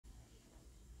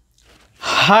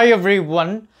Hi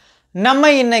everyone. நம்ம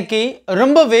இன்னைக்கு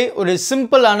ரொம்பவே ஒரு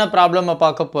சிம்பிளான ப்ராப்ளமை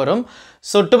பார்க்க போறோம்.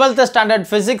 So 12th standard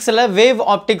physicsல wave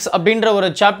optics அப்படிங்கற ஒரு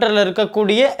சாப்டர்ல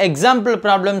இருக்கக்கூடிய எக்ஸாம்பிள்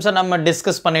ப்ராப்ளம்ஸை நம்ம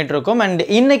டிஸ்கஸ் பண்ணிட்டு இருக்கோம். and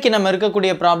இன்னைக்கு நம்ம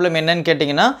இருக்கக்கூடிய ப்ராப்ளம் என்னன்னு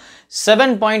கேட்டிங்கனா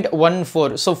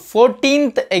 7.14. So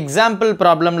 14th எக்ஸாம்பிள்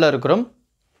ப்ராப்ளம்ல இருக்கிறோம்.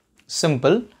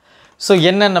 சிம்பிள். So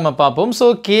என்ன நம்ம பாப்போம். So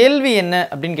கேள்வி என்ன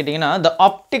அப்படினு கேட்டிங்கனா the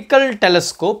optical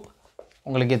telescope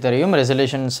உங்களுக்கு தெரியும்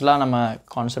ரெசல்யூஷன்ஸ்லாம் நம்ம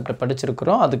கான்செப்ட்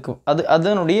படிச்சிருக்கிறோம் அதுக்கு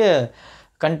அதனுடைய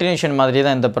கண்டினியூஷன் மாதிரி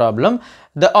தான் இந்த problem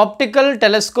the optical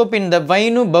telescope in the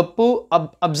wine Pappu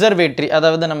observatory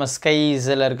அதாவது நம்ம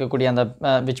ஸ்கைஸ்ல இருக்கக்கூடிய அந்த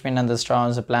which mean அந்த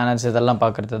stars planets இதெல்லாம்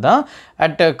பார்க்கிறது தான்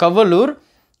at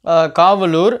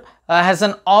Kavalur has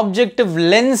an objective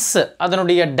lens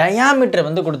அதனுடைய diameter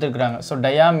வந்து கொடுத்திருக்காங்க so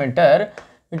diameter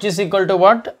which is equal to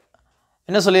what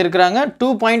என்ன சொல்லி இருக்காங்க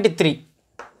 2.3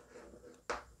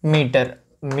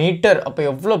 மீட்டர் அப்ப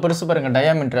எவ்வளவு பெருசு பாருங்க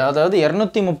டயாமீட்டர் அதாவது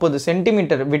 230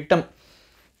 சென்டிமீட்டர் விட்டம்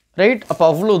ரைட் அப்ப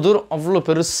அவ்வளவு தூரம் அவ்வளவு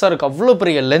பெருசா இருக்கு அவ்வளவு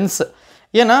பெரிய லென்ஸ்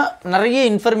ஏனா நிறைய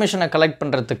இன்ஃபர்மேஷனை கலெக்ட்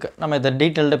பண்றதுக்கு நம்ம இத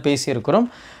டீடைலா பேசி இருக்கோம்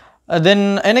then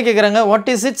என்ன கேக்குறாங்க what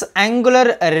is its angular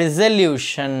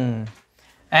resolution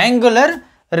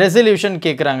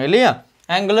கேக்குறாங்க இல்லையா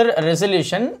angular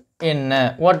resolution என்ன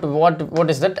what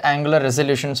is that angular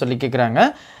resolution சொல்லி கேக்குறாங்க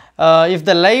if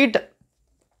the light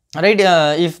right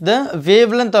if the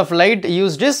wavelength of light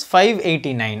used is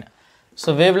 589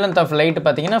 so wavelength of light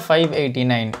பாத்தீங்கன்னா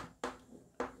 589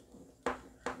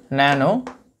 nano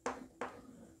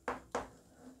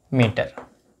meter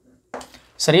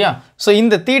சரியா so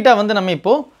இந்த தீட்டா வந்து நம்ம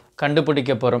இப்போ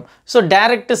கண்டுபிடிக்க போறோம் so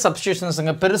direct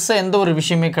substitutionsங்க பெருசா எந்த ஒரு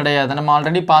விஷயமே கிடையாது நம்ம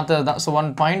ஆல்ரெடி பார்த்தது தான் so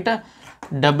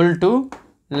 1.22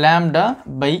 lambda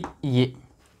by a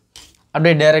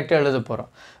அப்படியே டைரக்டா எழுத போறோம்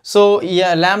சோ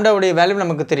lambda உடைய வேல்யூ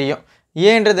நமக்கு தெரியும் a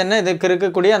என்றது என்ன இதுக்கு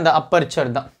இருக்கக்கூடிய அந்த அப்பர்ச்சர்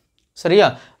தான் சரியா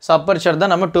சோ அப்பர்ச்சர்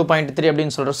தான் நம்ம 2.3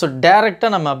 அப்படினு சொல்றோம் சோ டைரக்டா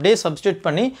நம்ம அப்படியே சப்ஸ்டிட்யூட்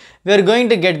பண்ணி we are going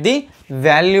to get the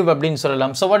value அப்படினு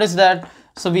சொல்லலாம் so what is that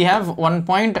so we have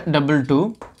 1.22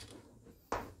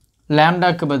 lambda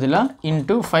க்கு பதிலா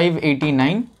into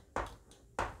 589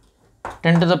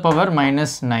 10 to the power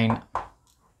minus 9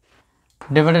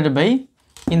 divided by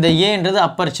இந்த a என்றது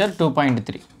அப்பர்ச்சர்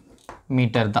 2.3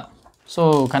 மீட்டர் தான் so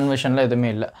கன்வர்ஷன்ல எதுமே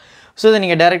இல்ல so இத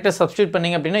நீங்க டைரக்ட்டா சப்ஸ்டிட்யூட்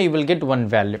பண்ணீங்க அப்படினா you will get one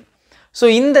value so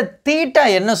இந்த தீட்டா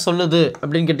என்ன சொல்லுது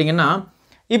அப்படினு கேட்டிங்கனா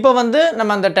இப்போ வந்து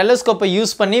நம்ம அந்த டெலஸ்கோப்பை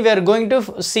யூஸ் பண்ணி we are going to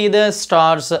see the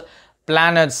stars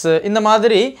planets இந்த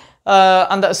மாதிரி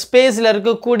அந்த ஸ்பேஸ்ல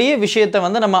இருக்கக்கூடிய விஷயத்தை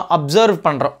வந்து நம்ம அப்சர்வ்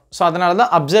பண்றோம் so அதனால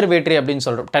தான் அப்சர்வேட்டரி அப்படினு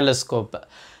சொல்றோம் டெலஸ்கோப்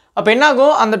அப்ப என்ன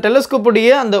ஆகும் அந்த டெலஸ்கோப்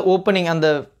உடைய அந்த ஓபனிங் அந்த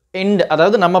எண்ட்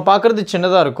அதாவது நம்ம பார்க்கிறது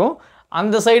சின்னதா இருக்கும்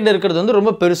அந்த சைடு இருக்குது வந்து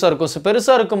ரொம்ப பெருசா இருக்கும் சோ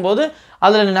பெருசா இருக்கும்போது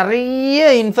அதுல நிறைய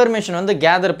இன்ஃபர்மேஷன் வந்து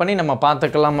கேதர் பண்ணி நம்ம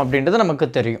பார்த்துக்கலாம் அப்படின்றது நமக்கு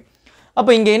தெரியும்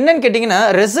அப்ப இங்க என்னன்னு கேட்டிங்கனா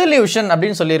ரெசல்யூஷன்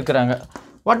அப்படினு சொல்லி இருக்காங்க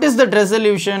what is that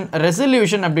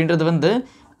resolution அப்படின்றது வந்து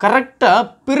கரெக்ட்டா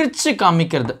பிரிச்சு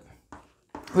காமிக்கிறது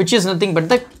which is nothing but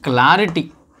the clarity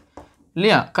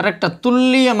இல்லையா கரெக்ட்டா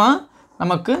துல்லியமா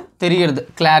நமக்கு தெரியிறது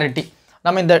clarity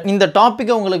நம்ம இந்த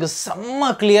டாபிக்கை உங்களுக்கு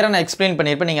செம்ம கிளியரா நான் எக்ஸ்பிளைன்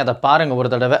பண்ணிருப்பேன் நீங்க அத பாருங்க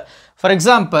ஒரு தடவை ஃபார்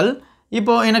எக்ஸாம்பிள்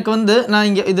இப்போ எனக்கு வந்து நான்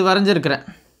இங்க இது வரைஞ்சிருக்கேன்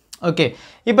ஓகே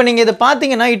இப்போ நீங்க இத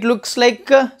பாத்தீங்கன்னா it looks like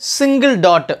a single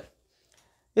dot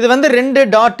இது வந்து ரெண்டு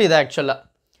டாட் இது एक्चुअली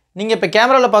நீங்க இப்ப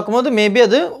கேமரால பாக்கும்போது மேபி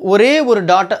அது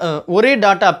ஒரே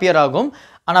டாட் அப்பியர் ஆகும்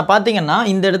ஆனா பாத்தீங்கன்னா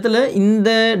இந்த இடத்துல இந்த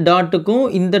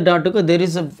டாட்டுக்கும் there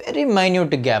is a very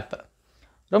minute gap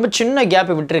ரொம்ப சின்ன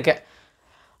கேப் விட்டுருக்கேன்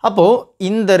அப்போ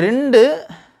இந்த ரெண்டு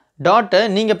டாட்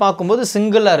நீங்க பாக்கும்போது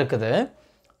சிங்கிளா இருக்குது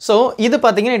சோ இது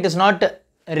பாத்தீங்கன்னா it is not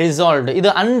resolved இது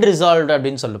unresolved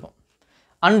அப்படினு சொல்லுவோம்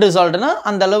unresolvedனா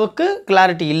அந்த அளவுக்கு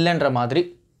clarity இல்லன்ற மாதிரி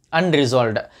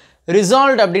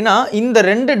resolved அப்படினா இந்த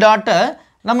ரெண்டு டாட்டை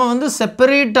நம்ம வந்து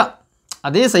செப்பரேட்டா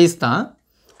அதே சைஸ் தான்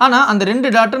ஆனா அந்த ரெண்டு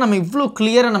டாட்டை நம்ம இவ்ளோ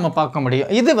கிளியரா நம்ம பார்க்க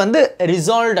முடியும் இது வந்து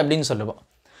resolved அப்படினு சொல்லுவோம்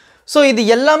சோ இது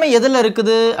எல்லாமே எதுல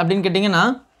இருக்குது அப்படினு கேட்டிங்கனா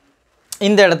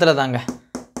இந்த இடத்துல தாங்க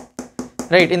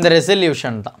ரைட் இந்த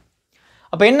ரெசல்யூஷன் தான்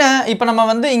அப்ப என்ன இப்போ நம்ம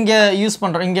வந்து இங்க யூஸ்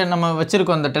பண்றோம் இங்க நம்ம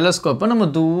வச்சிருக்கோம் அந்த டெலஸ்கோப்பை நம்ம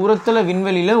தூரத்துல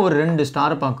விண்வெளியில ஒரு ரெண்டு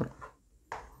ஸ்டார் பார்க்கறோம்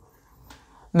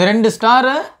இந்த ரெண்டு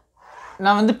ஸ்டாரை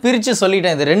நான் வந்து பிரிச்சு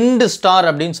சொல்லிட்டேன் இது ரெண்டு ஸ்டார்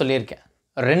அப்படினு சொல்லியிருக்கேன்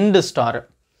ரெண்டு ஸ்டார்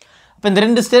அப்ப இந்த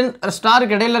ரெண்டு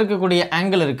ஸ்டாருக்கு இடையில இருக்கக்கூடிய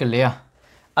ஆங்கிள் இருக்கு இல்லையா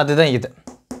அதுதான் இது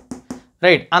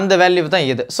ரைட் அந்த வேல்யூ தான்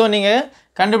இது சோ நீங்க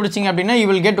கண்டுபிடிச்சீங்க அப்படினா you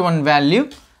will get one value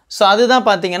so அதுதான்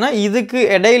பாத்தீங்கன்னா இதுக்கு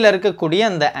இடையில இருக்கக்கூடிய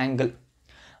அந்த ஆங்கிள்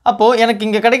அப்போ எனக்கு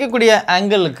இங்க கிடைக்கக்கூடிய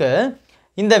ஆங்கிளுக்கு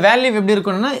இந்த வேல்யூ எப்படி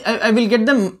இருக்கும்னா I will get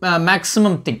the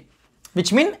maximum thing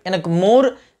which mean எனக்கு more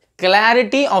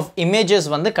clarity of images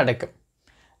வந்து கிடைக்கும்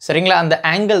சரிங்களா அந்த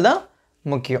ஆங்கிள் தான்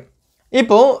முக்கியம்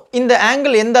இப்போது இந்த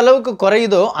ஆங்கிள் எந்த அளவுக்கு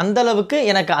குறையுதோ அந்த அளவுக்கு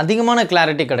எனக்கு அதிகமான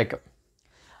கிளாரிட்டி கிடைக்கும்.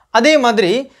 அதே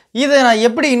மாதிரி இதை நான்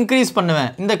எப்படி இன்க்ரீஸ்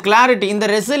பண்ணுவேன், இந்த கிளாரிட்டி இந்த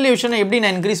ரெசல்யூஷனை எப்படி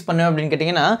நான் இன்க்ரீஸ் பண்ணுவேன் அப்படின்னு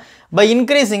கேட்டிங்கன்னா, பை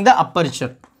இன்க்ரீஸிங் த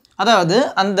அப்பர்ச்சர். அதாவது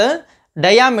அந்த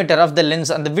டயாமீட்டர் ஆஃப் த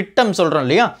லென்ஸ், அந்த விட்டம் சொல்கிறோம்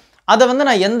இல்லையா, அதை வந்து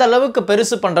நான் எந்த அளவுக்கு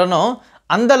பெருசு பண்ணுறேனோ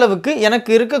அந்த அளவுக்கு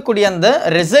எனக்கு இருக்கக்கூடிய அந்த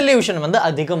ரெசல்யூஷன் வந்து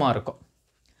அதிகமாக இருக்கும்.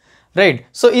 ரைட்.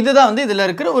 ஸோ இதுதான் வந்து இதில்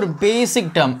இருக்கிற ஒரு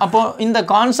பேசிக் டேர்ம். அப்போது இந்த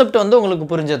கான்செப்ட் வந்து உங்களுக்கு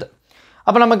புரிஞ்சது.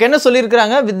 அப்போ நமக்கு என்ன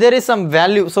சொல்லியிருக்கிறாங்க, there is some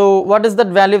value. So what is that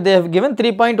value they have given?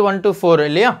 3.124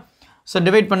 இல்லையா? ஸோ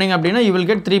டிவைட் பண்ணிங்க அப்படின்னா you will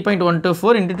get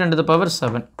 3.124 into 10 to the power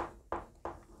 7.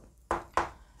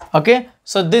 Okay.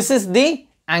 So this is the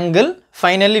angle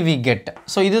finally we get.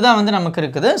 So இதுதான் வந்து நமக்கு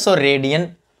இருக்குது. So radian.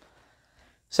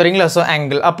 சரிங்களா? So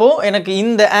angle. அப்போது எனக்கு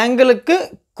இந்த ஆங்கிளுக்கு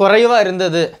குறைவாக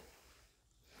இருந்தது,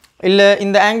 இல்லை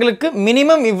இந்த ஆங்கிளுக்கு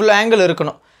மினிமம் இவ்வளோ ஆங்கிள்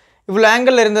இருக்கணும், இவ்வளோ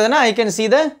ஆங்கிள் இருந்ததுன்னா I can see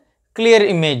the clear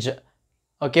image.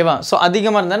 ஓகேவா? ஸோ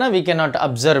அதிகமாக இருந்ததுன்னா we cannot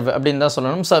observe அப்படின்னு தான்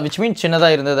சொல்லணும். ஸோ which means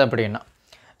சின்னதாக இருந்தது அப்படின்னா.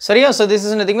 சரியா? So this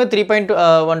is nothing but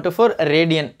 3.124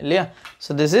 radian இல்லையா?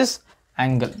 So this is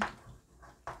angle.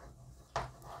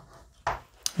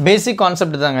 Basic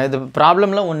concept தாங்க இது,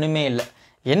 ப்ராப்ளம்லாம் ஒன்றுமே இல்லை.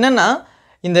 என்னென்னா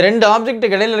இந்த ரெண்டு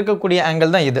ஆப்ஜெக்ட்டுக்கு இடையில் இருக்கக்கூடிய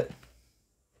ஆங்கிள் தான் இது.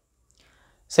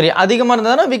 சரி, அதிகமாக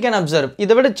இருந்ததுன்னா we can observe.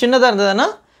 இதை விட சின்னதாக இருந்ததுன்னா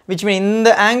which mean இந்த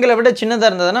ஆங்கிளை விட சின்னதாக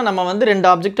இருந்ததுன்னா நம்ம வந்து ரெண்டு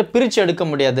ஆப்ஜெக்டை பிரித்து எடுக்க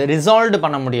முடியாது, ரிசால்வ்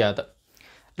பண்ண முடியாது.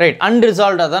 ரைட்.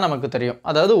 அன்ரிசால்வ்டாக தான் நமக்கு தெரியும்,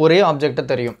 அதாவது ஒரே ஆப்ஜெக்டை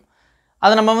தெரியும்.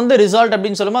 அதை நம்ம வந்து ரிசால்ட்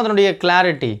அப்படின்னு சொல்லும்போது அதனுடைய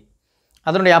கிளாரிட்டி,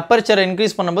 அதனுடைய அப்பர்ச்சரை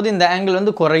இன்க்ரீஸ் பண்ணும்போது இந்த ஆங்கிள்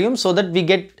வந்து குறையும். So that we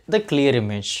get the clear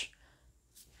image.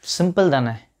 Simple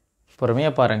தானே?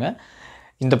 பொறுமையாக பாருங்கள்.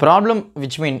 இந்த ப்ராப்ளம்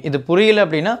விச் மீன் இது புரியல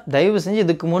அப்படின்னா தயவு செஞ்சு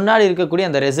இதுக்கு முன்னாடி இருக்கக்கூடிய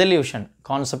அந்த ரெசல்யூஷன்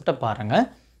கான்செப்டை பாருங்கள்.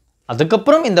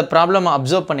 அதுக்கப்புறம் இந்த ப்ராப்ளமை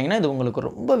அப்சர்வ் பண்ணிங்கன்னா இது உங்களுக்கு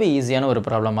ரொம்பவே ஈஸியான ஒரு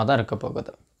ப்ராப்ளமாக தான் இருக்க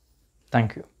போகுது.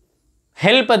 Thank you.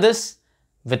 Help this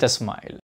with a smile.